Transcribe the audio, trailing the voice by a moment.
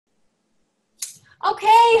Okay,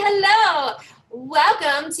 hello.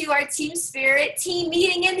 Welcome to our Team Spirit team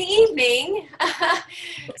meeting in the evening.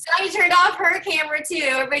 Sonny turned off her camera too.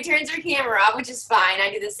 Everybody turns their camera off, which is fine.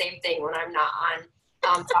 I do the same thing when I'm not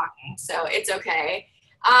on talking, so it's okay.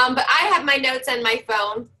 But I have my notes on my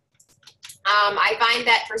phone. I find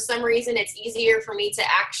that for some reason it's easier for me to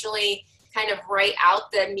actually kind of write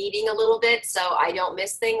out the meeting a little bit so I don't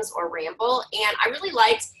miss things or ramble. And I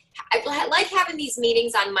like having these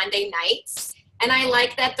meetings on Monday nights. And I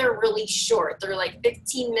like that they're really short. They're like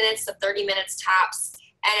 15 minutes to 30 minutes tops.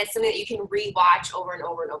 And it's something that you can rewatch over and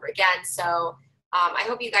over and over again. So I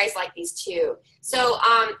hope you guys like these too. So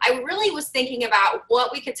I really was thinking about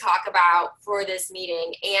what we could talk about for this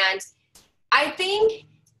meeting. And I think,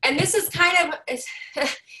 and this is kind of, it's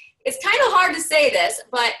kind of hard to say this,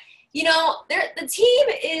 but you know, the team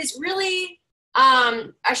is really,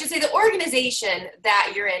 I should say the organization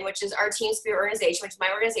that you're in, which is our Team Spirit organization, which is my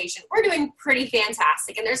organization, we're doing pretty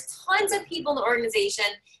fantastic. And there's tons of people in the organization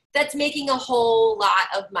that's making a whole lot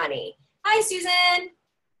of money. Hi, Susan.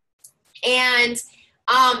 And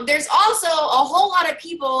there's also a whole lot of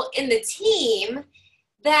people in the team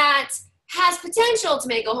that has potential to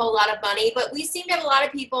make a whole lot of money, but we seem to have a lot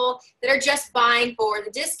of people that are just buying for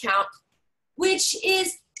the discount, which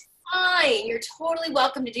is fine. You're totally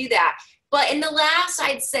welcome to do that. But in the last,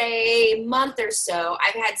 I'd say, month or so,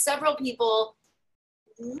 I've had several people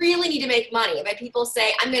really need to make money. I've had people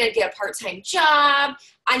say, I'm going to get a part-time job.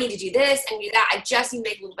 I need to do this and do that. I just need to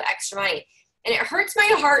make a little bit extra money. And it hurts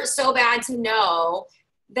my heart so bad to know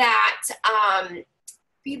that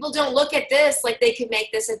people don't look at this like they could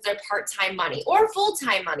make this as their part-time money or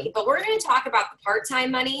full-time money. But we're going to talk about the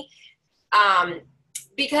part-time money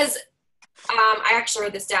because I actually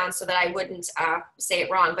wrote this down so that I wouldn't say it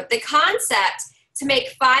wrong. But the concept to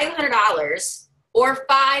make $500 or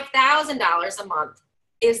 $5,000 a month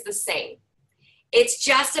is the same. It's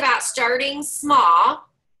just about starting small,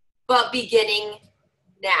 but beginning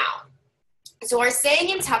now. So our saying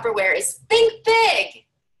in Tupperware is think big,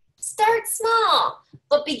 start small,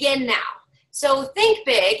 but begin now. So think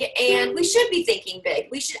big, and we should be thinking big.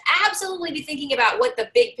 We should absolutely be thinking about what the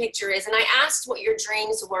big picture is. And I asked what your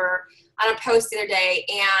dreams were on a post the other day.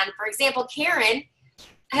 And for example, Karen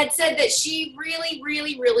had said that she really,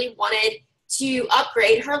 really, really wanted to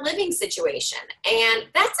upgrade her living situation. And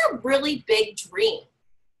that's a really big dream.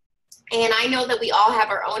 And I know that we all have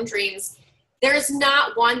our own dreams. There's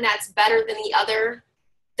not one that's better than the other.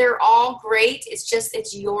 They're all great. It's just,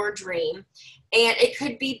 it's your dream. And it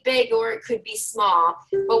could be big or it could be small.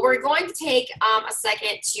 But we're going to take a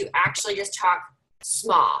second to actually just talk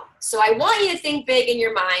small. So I want you to think big in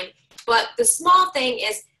your mind. But the small thing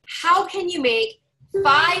is, how can you make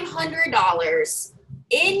 $500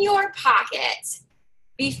 in your pocket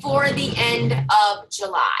before the end of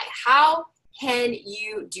July? How can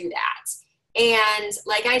you do that? And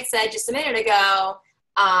like I said just a minute ago,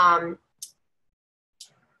 oh,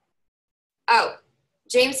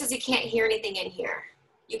 James says he can't hear anything in here.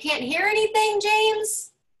 You can't hear anything,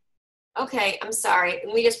 James? Okay, I'm sorry.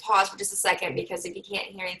 Let me just pause for just a second because if you can't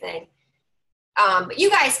hear anything. But you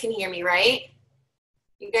guys can hear me, right?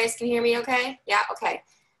 You guys can hear me okay? Yeah, okay.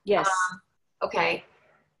 Yes. Okay.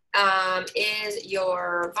 Is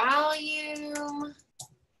your volume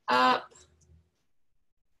up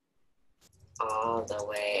all the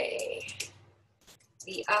way?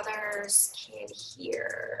 The others can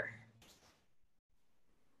hear.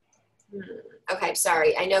 Okay,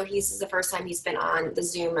 sorry. I know this is the first time he's been on the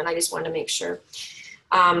Zoom, and I just wanted to make sure.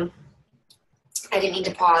 I didn't need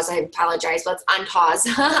to pause. I apologize. Let's unpause.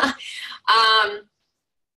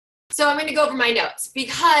 So I'm going to go over my notes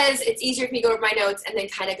because it's easier for me to go over my notes and then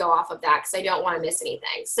kind of go off of that because I don't want to miss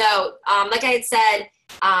anything. So like I had said,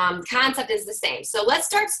 concept is the same. So let's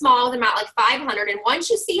start small with an amount like 500. And once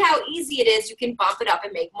you see how easy it is, you can bump it up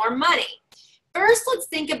and make more money. First, let's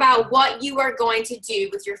think about what you are going to do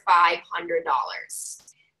with your $500.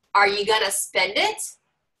 Are you going to spend it?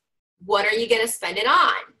 What are you going to spend it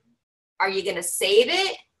on? Are you going to save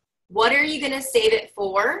it? What are you going to save it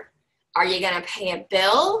for? Are you going to pay a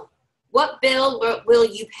bill? What bill will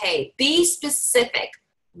you pay? Be specific.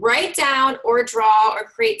 Write down or draw or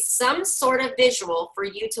create some sort of visual for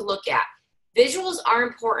you to look at. Visuals are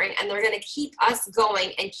important and they're going to keep us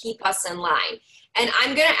going and keep us in line. And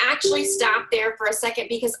I'm going to actually stop there for a second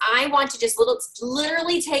because I want to just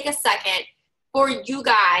literally take a second for you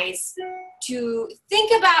guys to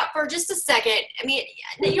think about for just a second. I mean,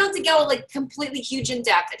 you don't have to go like completely huge in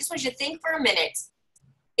depth. I just want you to think for a minute.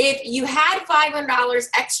 If you had $500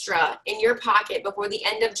 extra in your pocket before the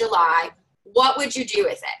end of July, what would you do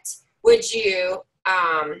with it? Would you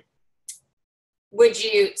Would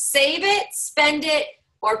you save it, spend it,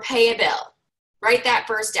 or pay a bill? Write that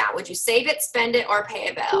first down. Would you save it, spend it, or pay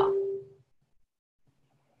a bill?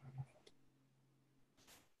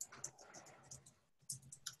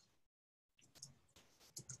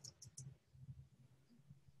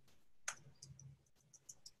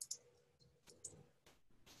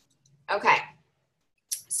 Okay.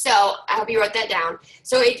 So I hope you wrote that down.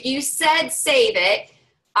 So if you said save it,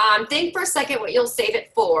 think for a second what you'll save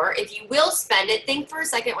it for. If you will spend it, think for a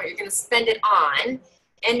second what you're going to spend it on.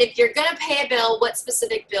 And if you're going to pay a bill, what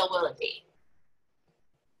specific bill will it be?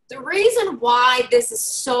 The reason why this is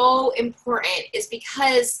so important is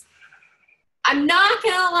because I'm not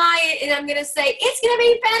going to lie and I'm going to say it's going to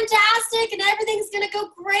be fantastic and everything's going to go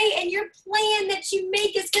great and your plan that you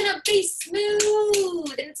make is going to be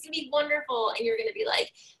smooth and it's going to be wonderful and you're going to be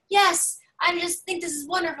like, yes, I just think this is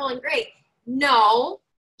wonderful and great. No,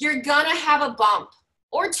 you're going to have a bump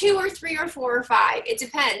or 2 or 3 or 4 or 5. It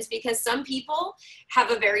depends because some people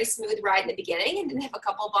have a very smooth ride in the beginning and then have a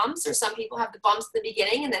couple bumps, or some people have the bumps in the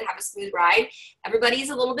beginning and then have a smooth ride.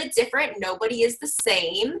 Everybody's a little bit different. Nobody is the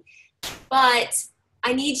same. But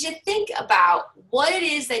I need you to think about what it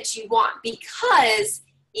is that you want, because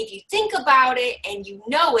if you think about it and you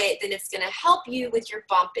know it, then it's going to help you with your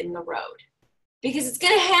bump in the road. Because it's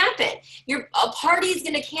going to happen. A party is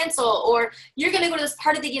going to cancel, or you're going to go to this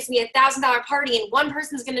party that gives me $1,000 party and one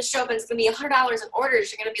person's going to show up and it's going to be $100 in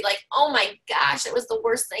orders. You're going to be like, oh my gosh, it was the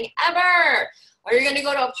worst thing ever. Or you're going to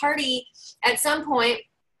go to a party at some point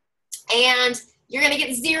and you're going to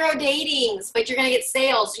get 0 datings, but you're going to get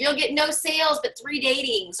sales. You'll get no sales, but 3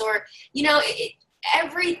 datings. Or,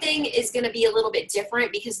 everything is going to be a little bit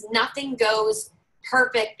different because nothing goes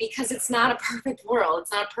perfect, because it's not a perfect world.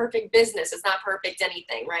 It's not a perfect business. It's not perfect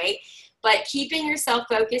anything, right? But keeping yourself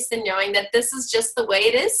focused and knowing that this is just the way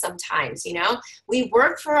it is sometimes, We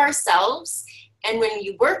work for ourselves, and when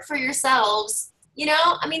you work for yourselves,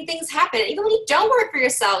 things happen. Even when you don't work for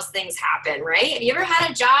yourselves, things happen, right? Have you ever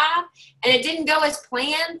had a job and it didn't go as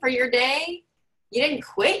planned for your day? You didn't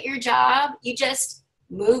quit your job. You just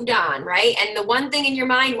moved on, right? And the one thing in your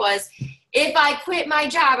mind was, if I quit my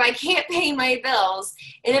job, I can't pay my bills.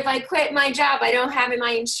 And if I quit my job, I don't have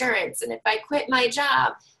my insurance. And if I quit my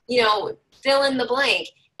job, fill in the blank.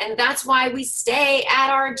 And that's why we stay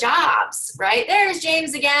at our jobs, right? There's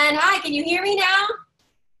James again. Hi, can you hear me now?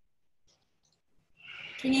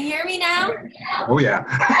 Can you hear me now? Oh, yeah.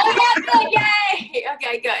 Oh, yeah, good, yay.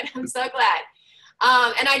 Okay, good. I'm so glad.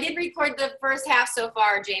 And I did record the first half so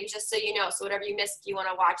far, James, just so you know. So whatever you missed, if you want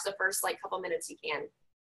to watch the first, couple minutes, you can.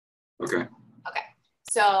 Okay. Okay.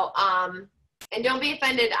 So, and don't be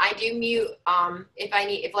offended. I do mute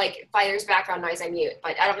if there's background noise, I mute.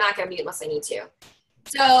 But I'm not going to mute unless I need to.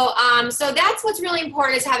 So that's what's really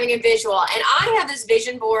important, is having a visual. And I have this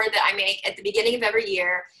vision board that I make at the beginning of every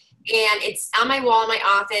year. And it's on my wall in my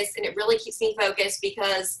office, and it really keeps me focused,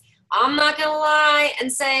 because I'm not going to lie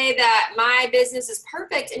and say that my business is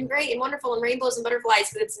perfect and great and wonderful and rainbows and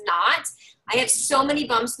butterflies, because it's not. I have so many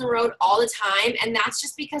bumps in the road all the time, and that's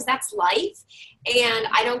just because that's life, and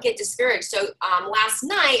I don't get discouraged. So last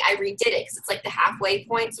night I redid it because it's like the halfway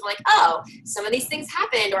point. So I'm like, oh, some of these things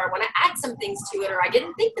happened, or I want to add some things to it, or I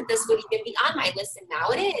didn't think that this would even be on my list, and now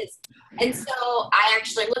it is. And so I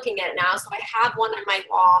actually am looking at it now. So I have one on my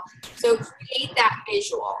wall. So create that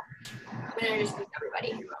visual. I'm going to just move everybody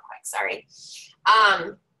here real quick. Sorry.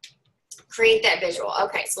 Create that visual.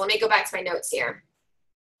 Okay, so let me go back to my notes here.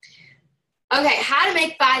 Okay, how to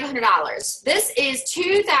make $500. This is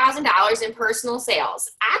 $2,000 in personal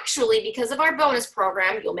sales. Actually, because of our bonus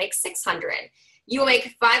program, you'll make $600. You will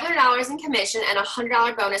make $500 in commission and a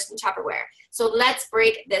 $100 bonus from Tupperware. So let's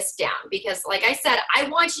break this down, because like I said, I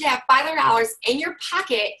want you to have $500 in your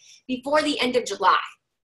pocket before the end of July.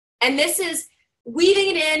 And this is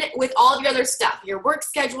weaving it in with all of your other stuff, your work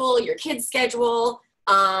schedule, your kids' schedule,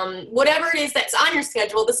 whatever it is that's on your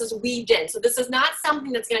schedule, this is weaved in. So this is not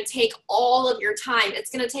something that's going to take all of your time. It's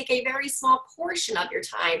going to take a very small portion of your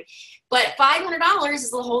time. But $500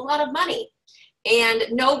 is a whole lot of money. And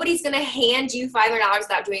nobody's going to hand you $500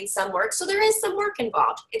 without doing some work. So there is some work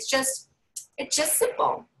involved. It's just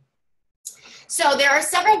simple. So there are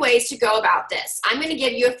several ways to go about this. I'm going to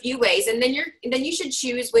give you a few ways, and then you should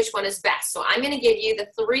choose which one is best. So I'm going to give you the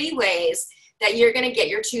 3 ways that you're going to get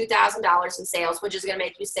your $2,000 in sales, which is going to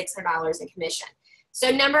make you $600 in commission.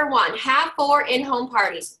 So number 1, have 4 in-home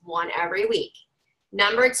parties, 1 every week.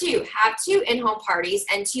 Number 2, have 2 in-home parties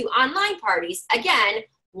and 2 online parties, again,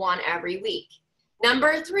 1 every week.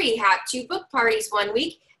 Number 3, have 2 book parties 1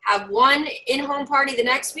 week, have 1 in-home party the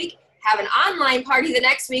next week, have an online party the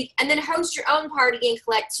next week, and then host your own party and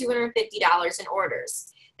collect $250 in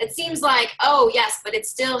orders. It seems like, oh yes, but it's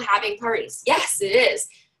still having parties. Yes, it is,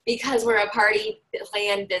 because we're a party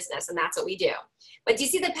plan business and that's what we do. But do you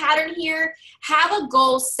see the pattern here? Have a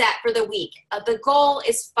goal set for the week. The goal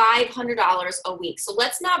is $500 a week. So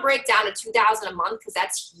let's not break down to $2,000 a month because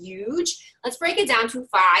that's huge. Let's break it down to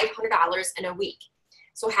 $500 in a week.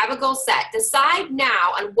 So have a goal set. Decide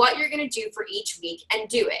now on what you're going to do for each week and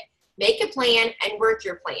do it. Make a plan and work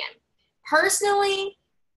your plan. Personally,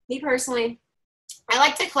 me personally, I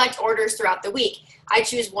like to collect orders throughout the week. I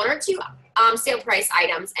choose 1 or 2 sale price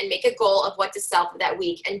items and make a goal of what to sell for that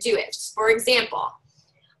week and do it. For example,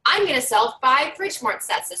 I'm going to sell 5 fridge smart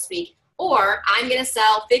sets this week, or I'm going to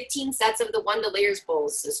sell 15 sets of the Wonder Layers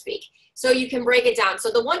bowls this week. So you can break it down.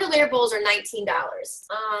 So the Wonder Layer bowls are $19.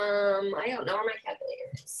 I don't know where my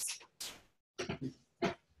calculator is.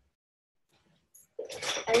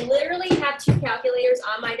 I literally have 2 calculators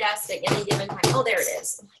on my desk at any given time. Oh, there it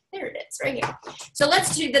is. I'm like, there it is, right here. So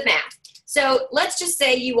let's do the math. So let's just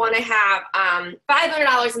say you want to have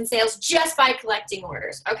 $500 in sales just by collecting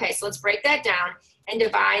orders. Okay, so let's break that down and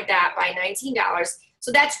divide that by $19.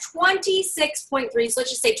 So that's 26.3. So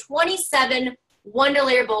let's just say 27 Wonder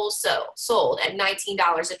Layer bowls sold at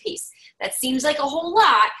 $19 a piece. That seems like a whole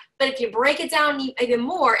lot, but if you break it down even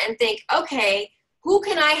more and think, okay, who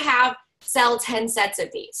can I have sell 10 sets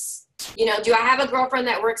of these? You know, do I have a girlfriend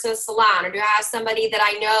that works in a salon, or do I have somebody that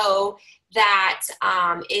I know that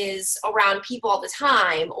is around people all the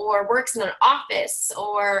time, or works in an office,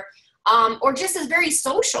 or just is very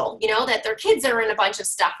social, you know, that their kids are in a bunch of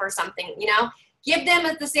stuff or something, you know? Give them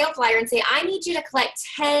the sale flyer and say, I need you to collect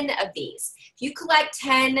 10 of these. If you collect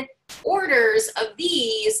 10 orders of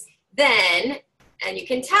these, then, and you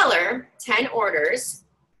can tell her 10 orders,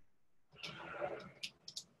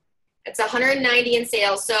 it's 190 in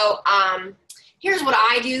sales. So here's what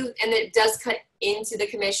I do, and it does cut into the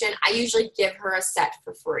commission. I usually give her a set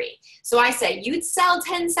for free. So I say, you'd sell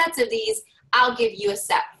 10 sets of these, I'll give you a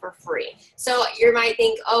set for free. So you might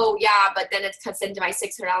think, oh yeah, but then it cuts into my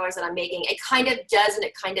 $600 that I'm making. It kind of does and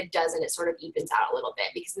it kind of doesn't. It sort of evens out a little bit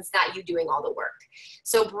because it's not you doing all the work.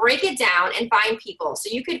 So break it down and find people. So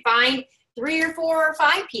you could find 3 or 4 or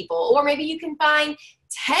 5 people, or maybe you can find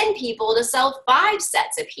 10 people to sell 5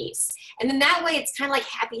 sets a piece. And then that way it's kind of like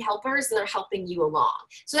happy helpers and they're helping you along.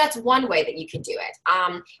 So that's one way that you can do it.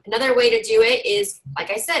 Another way to do it is,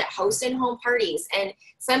 like I said, host in-home parties. And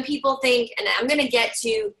some people think, and I'm going to get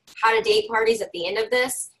to how to date parties at the end of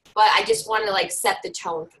this, but I just want to like set the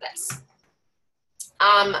tone for this.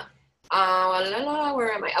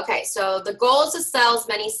 Where am I? Okay, so the goal is to sell as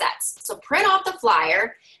many sets. So print off the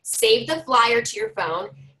flyer, save the flyer to your phone,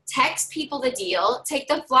 text people the deal, take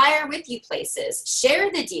the flyer with you places,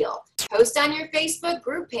 share the deal, post on your Facebook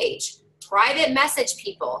group page, private message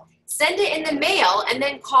people, send it in the mail, and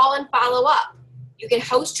then call and follow up. You can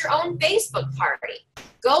host your own Facebook party.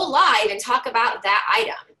 Go live and talk about that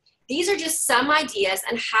item. These are just some ideas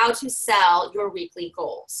on how to sell your weekly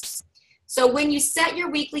goals. So when you set your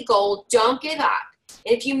weekly goal, don't give up.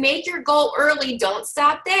 And if you make your goal early, don't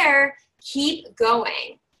stop there. Keep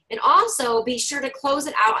going. And also be sure to close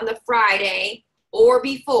it out on the Friday or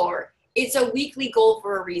before. It's a weekly goal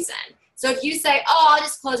for a reason. So if you say, oh, I'll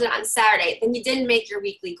just close it on Saturday, then you didn't make your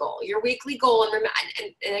weekly goal. Your weekly goal,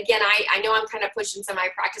 and again, I know I'm kind of pushing some of my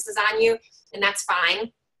practices on you, and that's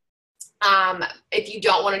fine. If you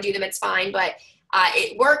don't want to do them, it's fine, but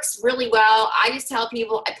it works really well. I just tell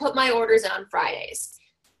people, I put my orders in on Fridays.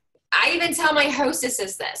 I even tell my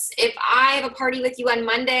hostesses this. If I have a party with you on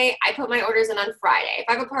Monday, I put my orders in on Friday. If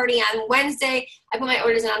I have a party on Wednesday, I put my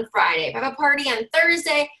orders in on Friday. If I have a party on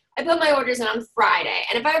Thursday, I put my orders in on Friday.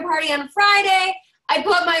 And if I have a party on Friday, I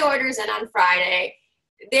put my orders in on Friday.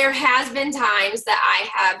 There has been times that I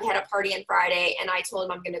have had a party on Friday and I told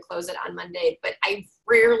them I'm going to close it on Monday, but I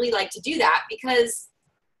rarely like to do that because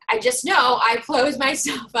I just know I close my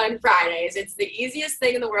stuff on Fridays. It's the easiest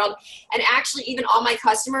thing in the world. And actually, even all my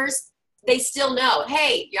customers, they still know,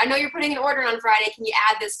 hey, I know you're putting an order on Friday. Can you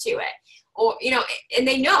add this to it? Or, you know, and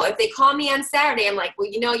they know if they call me on Saturday, I'm like, well,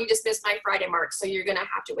 you know, you just missed my Friday mark, so you're going to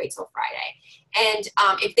have to wait till Friday. And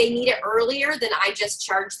if they need it earlier, then I just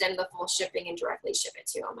charge them the full shipping and directly ship it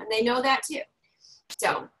to them. And they know that too.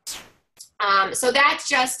 So, so that's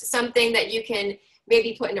just something that you can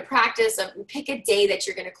maybe put into practice of pick a day that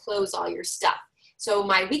you're going to close all your stuff. So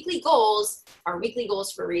my weekly goals are weekly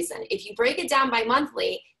goals for a reason. If you break it down by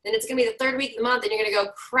monthly, then it's going to be the 3rd week of the month and you're going to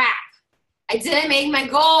go, crap, I didn't make my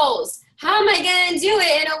goals. How am I going to do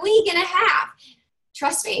it in a week and a half?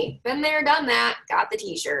 Trust me, been there, done that, got the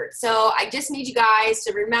t-shirt. So I just need you guys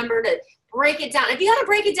to remember to break it down. If you got to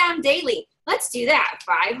break it down daily, let's do that.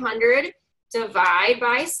 500 divide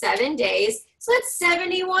by 7 days. So that's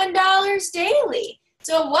 $71 daily.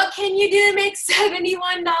 So what can you do to make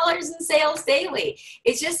 $71 in sales daily?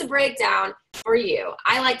 It's just a breakdown for you.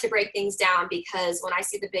 I like to break things down because when I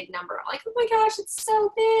see the big number, I'm like, oh my gosh, it's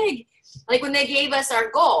so big. Like when they gave us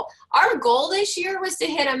our goal this year was to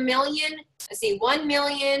hit 1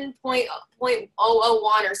 million point oh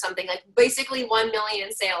one or something, like basically 1 million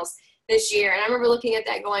in sales this year. And I remember looking at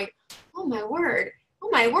that going, oh my word.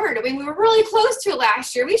 I mean, we were really close to it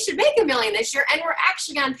last year. We should make 1 million this year. And we're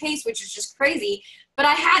actually on pace, which is just crazy. But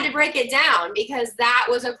I had to break it down because that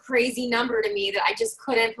was a crazy number to me that I just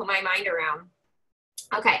couldn't put my mind around.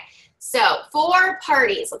 Okay, so for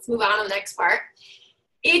parties, let's move on to the next part.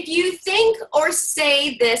 If you think or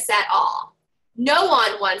say this at all, no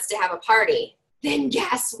one wants to have a party, then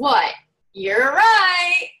guess what? You're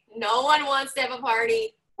right. No one wants to have a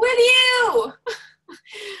party with you.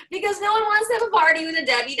 Because no one wants to have a party with a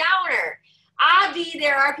Debbie Downer.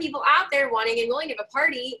 There are people out there wanting and willing to have a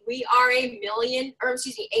party. We are a $1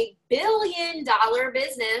 billion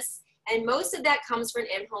business, and most of that comes from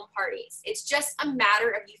in-home parties. It's just a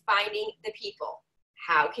matter of you finding the people.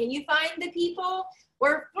 How can you find the people?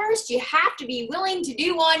 Well, first, you have to be willing to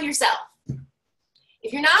do one yourself.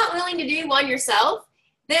 If you're not willing to do one yourself,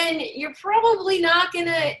 then you're probably not going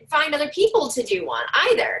to find other people to do one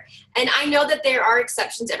either. And I know that there are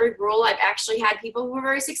exceptions to every rule. I've actually had people who were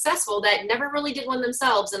very successful that never really did one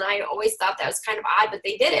themselves, and I always thought that was kind of odd, but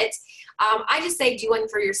they did it. I just say do one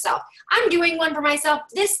for yourself. I'm doing one for myself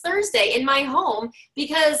this Thursday in my home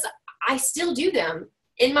because I still do them.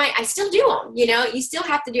 I still do them, you still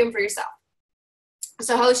have to do them for yourself.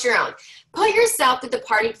 So host your own. Put yourself through the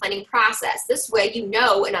party planning process. This way you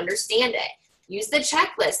know and understand it. Use the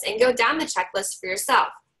checklist and go down the checklist for yourself.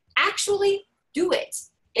 Actually do it.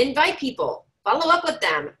 Invite people. Follow up with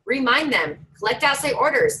them. Remind them. Collect outside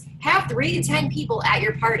orders. Have 3 to 10 people at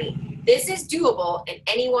your party. This is doable and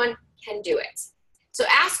anyone can do it. So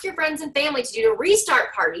ask your friends and family to do a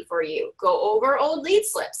restart party for you. Go over old lead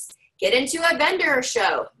slips. Get into a vendor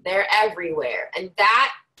show. They're everywhere. And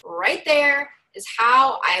that right there is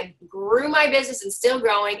how I grew my business and still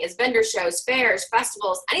growing, is vendor shows, fairs,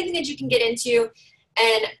 festivals, anything that you can get into.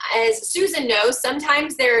 And as Susan knows,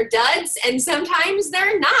 sometimes they're duds and sometimes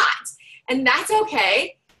they're not. And that's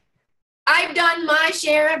okay. I've done my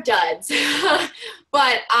share of duds,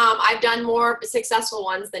 but I've done more successful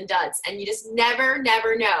ones than duds. And you just never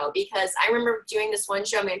know, because I remember doing this one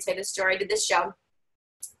show. I'm going to tell you the story. I did this show.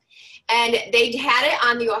 And they had it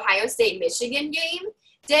on the Ohio State-Michigan game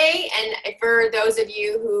day, and for those of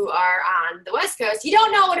you who are on the West Coast, you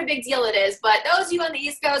don't know what a big deal it is, but those of you on the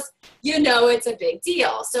East Coast, you know it's a big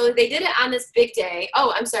deal. So they did it on this big day.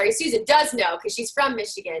 Oh, I'm sorry, Susan does know because she's from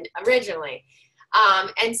Michigan originally.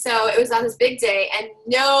 And so it was on this big day, and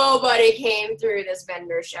nobody came through this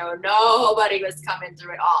vendor show. Nobody was coming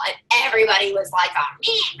through at all, and everybody was like, oh,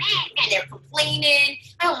 and they're complaining,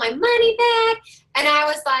 I want my money back. And I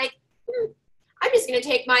was like, I'm just going to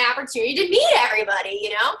take my opportunity to meet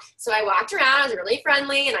everybody, So I walked around, I was really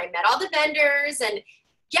friendly, and I met all the vendors, and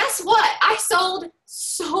guess what? I sold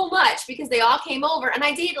so much because they all came over, and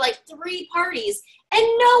I did like 3 parties, and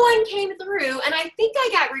no one came through, and I think I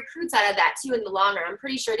got recruits out of that too in the long run. I'm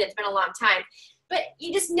pretty sure it's been a long time, but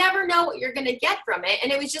you just never know what you're going to get from it,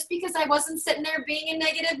 and it was just because I wasn't sitting there being a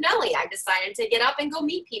negative Nelly. I decided to get up and go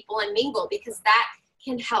meet people and mingle because that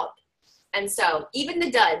can help. And so even the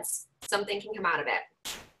duds, something can come out of it.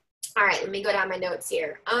 All right, let me go down my notes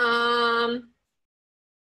here.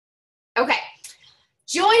 Okay,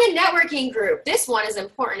 join a networking group. This one is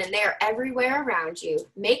important, and they're everywhere around you.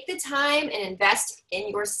 Make the time and invest in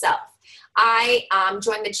yourself. I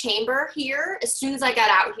joined the chamber here as soon as I got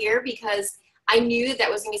out here because I knew that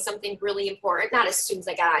was going to be something really important. Not as soon as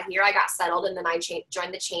I got out here. I got settled, and then I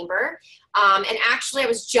joined the chamber. And actually, I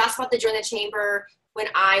was just about to join the chamber when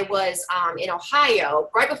I was in Ohio,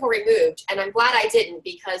 right before we moved, and I'm glad I didn't,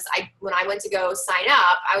 because when I went to go sign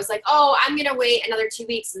up, I was like, oh, I'm going to wait another 2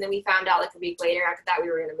 weeks, and then we found out like a week later after that we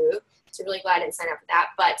were going to move, so really glad I didn't sign up for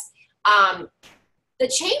that. But the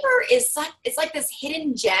chamber is it's like this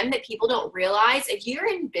hidden gem that people don't realize. If you're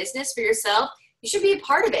in business for yourself, you should be a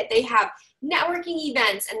part of it. They have networking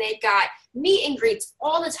events, and they've got meet and greets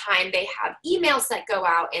all the time. They have emails that go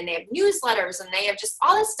out, and they have newsletters, and they have just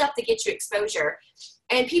all this stuff to get you exposure.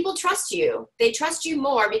 And people trust you. They trust you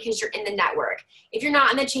more because you're in the network. If you're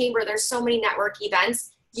not in the chamber, there's so many network events.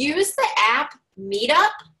 Use the app Meetup,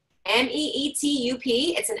 MEETUP.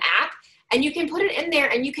 It's an app, and you can put it in there,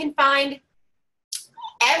 and you can find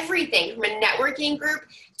everything from a networking group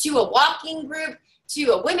to a walking group to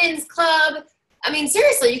a women's club, I mean,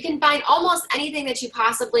 seriously, you can find almost anything that you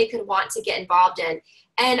possibly could want to get involved in.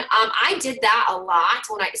 And I did that a lot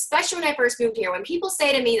especially when I first moved here. When people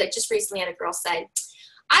say to me, like just recently had a girl say,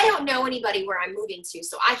 I don't know anybody where I'm moving to,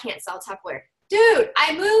 so I can't sell Tupperware. Dude,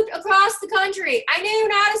 I moved across the country. I knew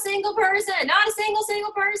not a single person, not a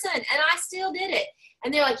single person, and I still did it.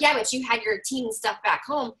 And they're like, yeah, but you had your team and stuff back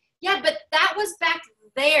home. Yeah, but that was back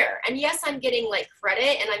there. And yes, I'm getting like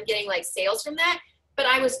credit and I'm getting like sales from that, but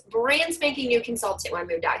I was brand spanking new consultant when I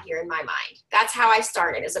moved out here in my mind. That's how I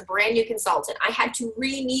started, as a brand new consultant. I had to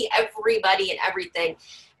re-meet everybody and everything.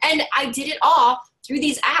 And I did it all through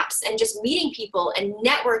these apps and just meeting people and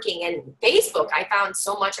networking and Facebook. I found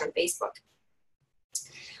so much on Facebook.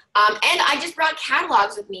 And I just brought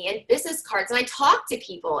catalogs with me and business cards, and I talked to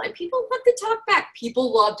people, and people love to talk back.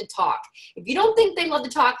 People love to talk. If you don't think they love to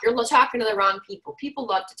talk, you're talking to the wrong people. People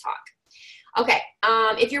love to talk. Okay,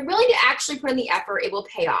 if you're willing to actually put in the effort, it will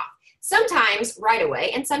pay off. Sometimes right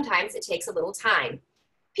away, and sometimes it takes a little time.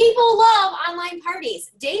 People love online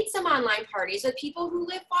parties. Date some online parties with people who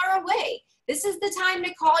live far away. This is the time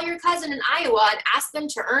to call your cousin in Iowa and ask them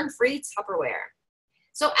to earn free Tupperware.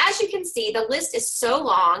 So as you can see, the list is so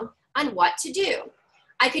long on what to do.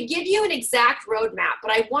 I could give you an exact roadmap,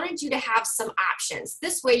 but I wanted you to have some options.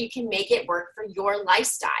 This way you can make it work for your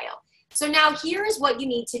lifestyle. So now here is what you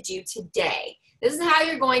need to do today. This is how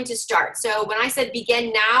you're going to start. So when I said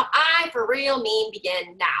begin now, I for real mean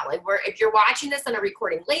begin now. If you're watching this on a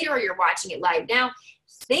recording later or you're watching it live now,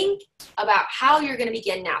 think about how you're going to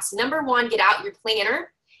begin now. So number one, get out your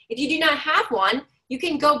planner. If you do not have one, you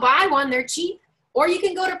can go buy one. They're cheap. Or you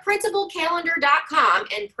can go to printablecalendar.com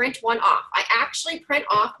and print one off. I actually print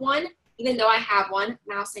off one, even though I have one.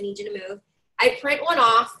 Mouse, I need you to move. I print one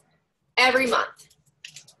off every month.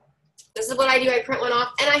 This is what I do. I print one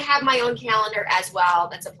off, and I have my own calendar as well.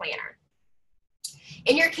 That's a planner.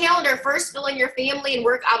 In your calendar, first fill in your family and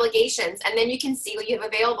work obligations, and then you can see what you have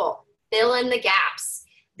available. Fill in the gaps.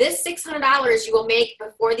 This $600 you will make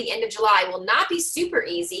before the end of July will not be super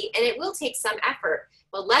easy, and it will take some effort.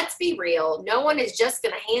 But let's be real. No one is just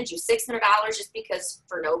going to hand you $600 just because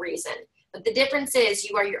for no reason. But the difference is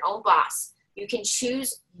you are your own boss. You can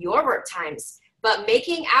choose your work times. But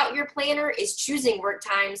making out your planner is choosing work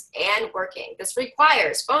times and working. This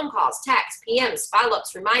requires phone calls, texts, PMs,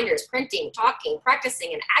 follow-ups, reminders, printing, talking,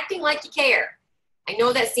 practicing, and acting like you care. I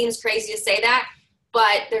know that seems crazy to say that,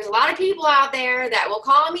 but there's a lot of people out there that will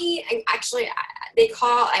call me. And actually,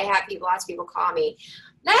 I have lots of people call me,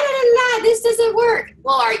 this doesn't work.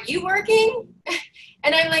 Well, are you working?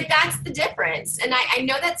 And I'm like, that's the difference. And I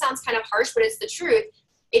know that sounds kind of harsh, but it's the truth.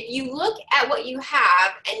 If you look at what you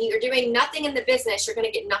have and you're doing nothing in the business, you're going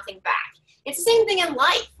to get nothing back. It's the same thing in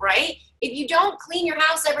life, right? If you don't clean your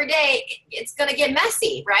house every day, it's going to get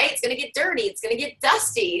messy, right? It's going to get dirty. It's going to get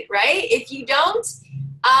dusty, right? If you don't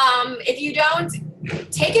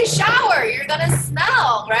take a shower, you're going to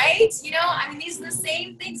smell, right? You know, I mean, these are the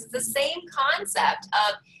same things. It's the same concept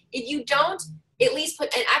of if you don't at least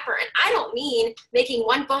put an effort. And I don't mean making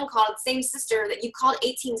one phone call to the same sister that you called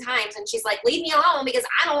 18 times and she's like, leave me alone because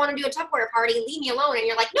I don't want to do a Tupperware party. Leave me alone. And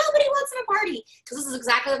you're like, nobody wants a party. Because this is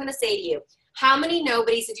exactly what I'm going to say to you. How many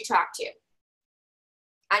nobodies did you talk to?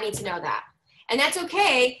 I need to know that. And that's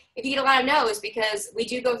okay if you get a lot of no's, because we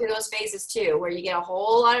do go through those phases too, where you get a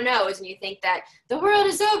whole lot of no's and you think that the world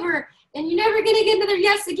is over and you're never going to get another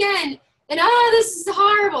yes again. And, oh, this is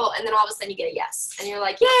horrible. And then all of a sudden you get a yes. And you're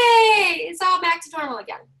like, yay, it's all back to normal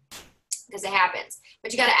again. Because it happens.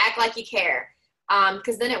 But you got to act like you care,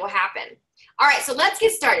 because then it will happen. All right, so let's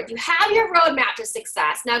get started. You have your roadmap to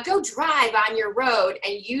success. Now go drive on your road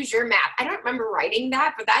and use your map. I don't remember writing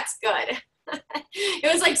that, but that's good.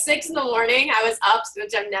 It was like 6 in the morning. I was up,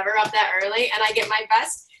 which I'm never up that early. And I get my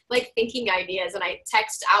best like thinking ideas. And I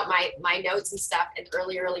text out my notes and stuff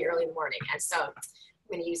early in the morning. And so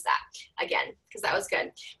I'm going to use that again because that was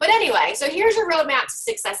good. But anyway, so here's your roadmap to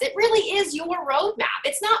success. It really is your roadmap.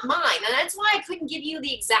 It's not mine. And that's why I couldn't give you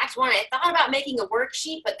the exact one. I thought about making a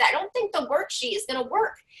worksheet, but I don't think the worksheet is going to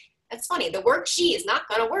work. That's funny. The worksheet is not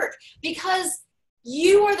going to work because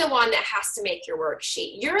you are the one that has to make your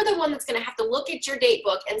worksheet. You're the one that's going to have to look at your date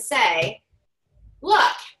book and say,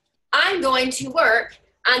 look, I'm going to work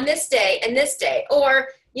on this day and this day. Or,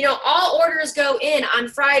 you know, all orders go in on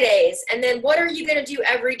Fridays. And then what are you going to do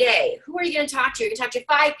every day? Who are you going to talk to? You're going to talk to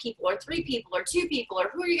 5 people or 3 people or 2 people,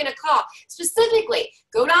 or who are you going to call? Specifically,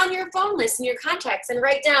 go down your phone list and your contacts and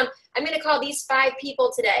write down, I'm going to call these 5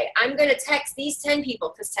 people today. I'm going to text these 10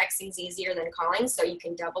 people, because texting's easier than calling, so you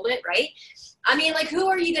can double it, right? I mean, like, who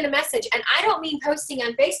are you going to message? And I don't mean posting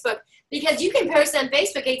on Facebook, because you can post on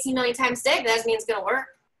Facebook 18 million times a day, but that doesn't mean it's going to work.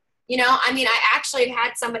 You know, I mean, I actually have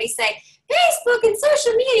had somebody say, Facebook and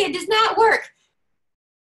social media does not work.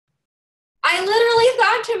 I literally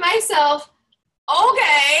thought to myself,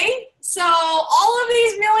 okay, so all of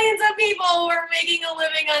these millions of people who are making a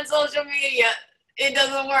living on social media, it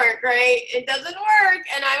doesn't work, right? It doesn't work.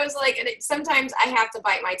 And I was like, sometimes I have to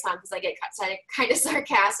bite my tongue because I get kind of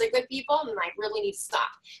sarcastic with people, and I really need to stop.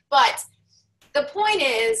 But the point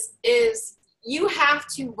is you have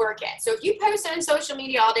to work it. So if you post on social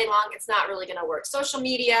media all day long, it's not really going to work. Social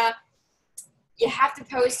media, you have to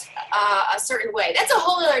post a certain way. That's a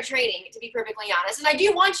whole other training, to be perfectly honest. And I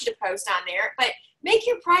do want you to post on there, but make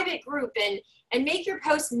your private group and make your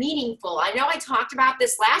posts meaningful. I know I talked about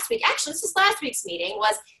this last week. Actually, this is last week's meeting,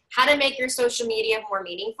 was how to make your social media more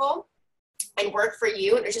meaningful and work for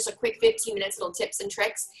you. And there's just a quick 15 minutes, little tips and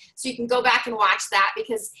tricks. So you can go back and watch that,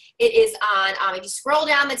 because it is on, if you scroll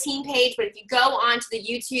down the team page, but if you go onto the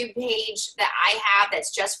YouTube page that I have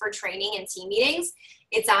that's just for training and team meetings,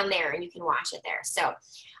 it's on there and you can watch it there. So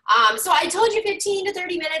so I told you 15 to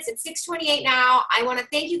 30 minutes. It's 6:28 now. I want to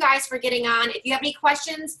thank you guys for getting on. If you have any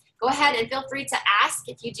questions, go ahead and feel free to ask.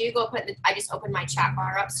 If you do, I just opened my chat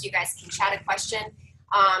bar up so you guys can chat a question.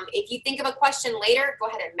 If you think of a question later, go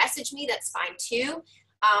ahead and message me. That's fine too.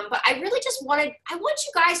 But I really just I want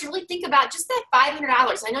you guys to really think about just that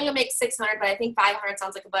 $500. I know you'll make 600, but I think 500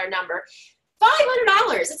 sounds like a better number.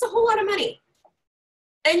 $500, it's a whole lot of money.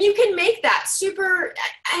 And you can make that super,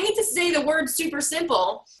 I hate to say the word super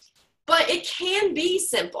simple, but it can be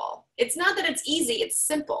simple. It's not that it's easy, it's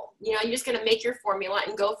simple. You know, you're just gonna make your formula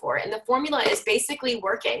and go for it. And the formula is basically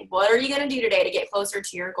working. What are you gonna do today to get closer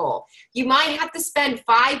to your goal? You might have to spend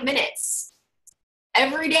 5 minutes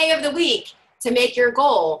every day of the week to make your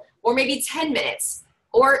goal, or maybe 10 minutes.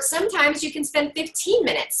 Or sometimes you can spend 15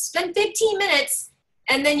 minutes. Spend 15 minutes,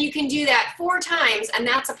 and then you can do that 4 times, and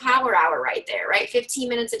that's a power hour right there, right? 15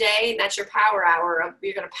 minutes a day, and that's your power hour.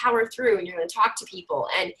 You're going to power through, and you're going to talk to people.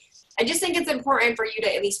 And I just think it's important for you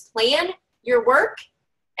to at least plan your work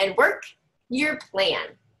and work your plan.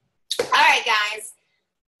 All right, guys.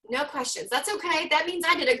 No questions. That's okay. That means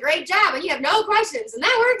I did a great job, and you have no questions, and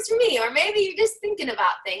that works for me. Or maybe you're just thinking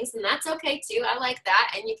about things, and that's okay too. I like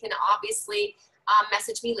that, and you can obviously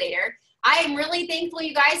message me later. I am really thankful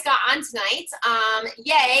you guys got on tonight.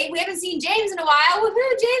 Yay. We haven't seen James in a while.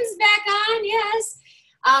 Woohoo, James is back on. Yes.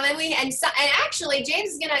 And actually,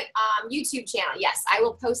 James is going to YouTube channel. Yes, I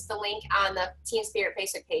will post the link on the Team Spirit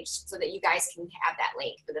Facebook page so that you guys can have that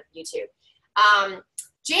link for the YouTube.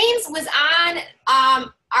 James was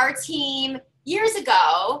on our team years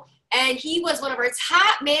ago, and he was one of our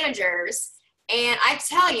top managers. And I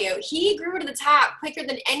tell you, he grew to the top quicker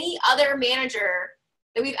than any other manager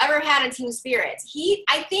that we've ever had on Team Spirit.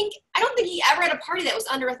 I don't think he ever had a party that was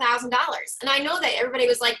under $1,000. And I know that everybody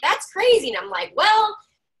was like, that's crazy. And I'm like, well,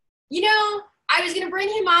 you know, I was going to bring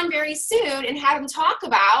him on very soon and have him talk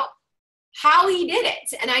about how he did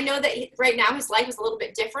it. And I know that right now his life is a little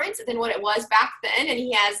bit different than what it was back then. And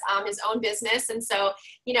he has his own business. And so,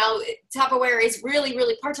 you know, Tupperware is really,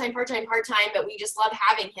 really part-time, but we just love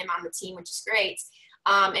having him on the team, which is great.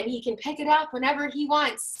 And he can pick it up whenever he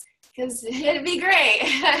wants, because it'd be great.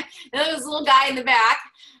 And there's a little guy in the back.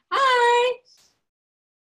 Hi.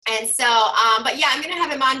 And so, but yeah, I'm going to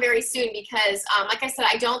have him on very soon because, like I said,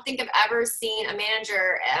 I don't think I've ever seen a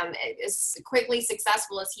manager as quickly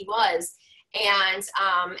successful as he was. And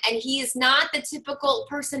he's not the typical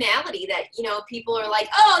personality that, you know, people are like,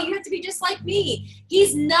 oh, you have to be just like me.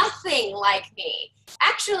 He's nothing like me.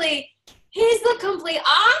 Actually, he's the complete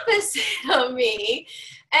opposite of me.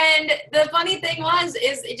 And the funny thing is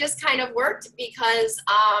it just kind of worked because,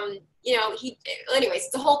 you know, anyways,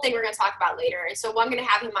 it's a whole thing we're going to talk about later. And so I'm going to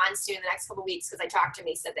have him on soon in the next couple of weeks because I talked to him.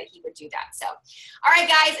 He said that he would do that. So, all right,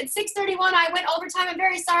 guys, it's 6:31. I went overtime. I'm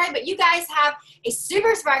very sorry, but you guys have a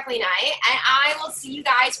super sparkly night, and I will see you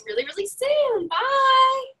guys really, really soon.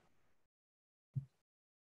 Bye.